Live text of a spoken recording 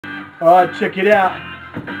Alright, check it out.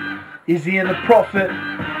 Izzy and the Prophet,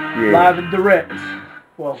 live and direct.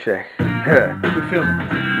 Well, check. We're filming.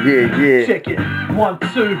 Yeah. Check it. 1,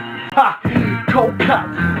 2. Ha! Cold cut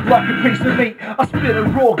like a piece of meat. I spit it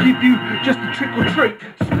raw, give you just a trickle treat.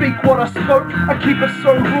 Speak what I spoke, I keep it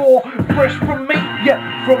so raw. Fresh from me,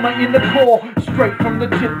 yeah, from my inner core. Straight from the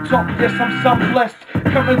tip top, yes, I'm some blessed.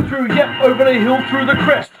 Coming through, yep, over the hill through the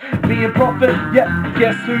crest. Me and Prophet, yep,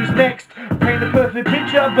 guess who's next? Paint a perfect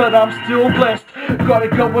picture, but I'm still blessed. Got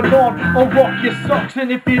it going on, I'll rock your socks. And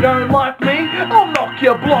if you don't like me, I'll knock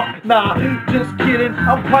your block. Nah, just kidding,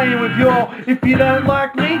 I'm playing with y'all. If you don't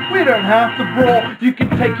like me, we don't have to brawl. You can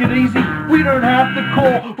take it easy, we don't have to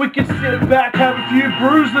call. We can sit back, have a few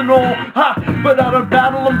brews and all. Ha, but I don't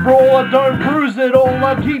battle and brawl, I don't bruise it all.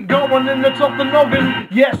 I keep going and it's off the noggin.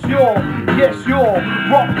 Yes, you're,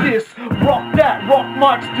 rock this, rock that. Rock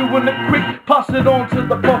mics doing it quick, pass it on to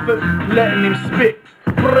the Prophet, letting him spit.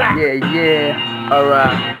 Yeah,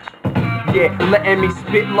 alright. Yeah, letting me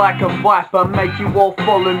spit like a viper, make you all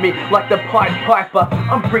follow me like the Pied Piper.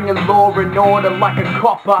 I'm bringing law and order like a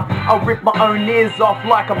copper. I'll rip my own ears off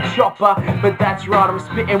like I'm Chopper. But that's right, I'm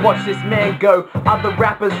spitting, watch this man go. Other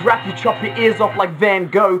rappers rap, you chop your ears off like Van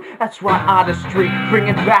Gogh. That's right, artistry, bring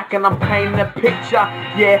it back and I'm painting a picture.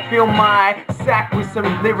 Yeah, fill my sack with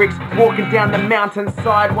some lyrics, walking down the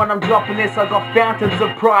mountainside. When I'm dropping this, I got fountains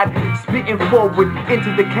of pride. Spitting forward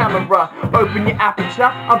into the camera, open your aperture,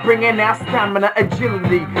 I'm bringing out stamina,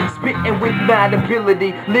 agility, spitting with mad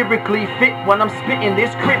ability, lyrically fit when I'm spitting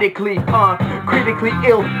this critically, critically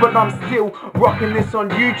ill, but I'm still rocking this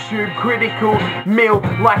on YouTube, critical mill,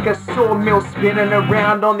 like a sawmill, spinning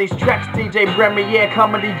around on these tracks. DJ Premier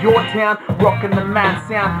coming to your town, rocking the mad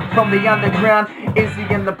sound from the underground. Izzy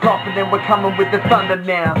and the Prophet, and we're coming with the thunder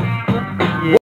now.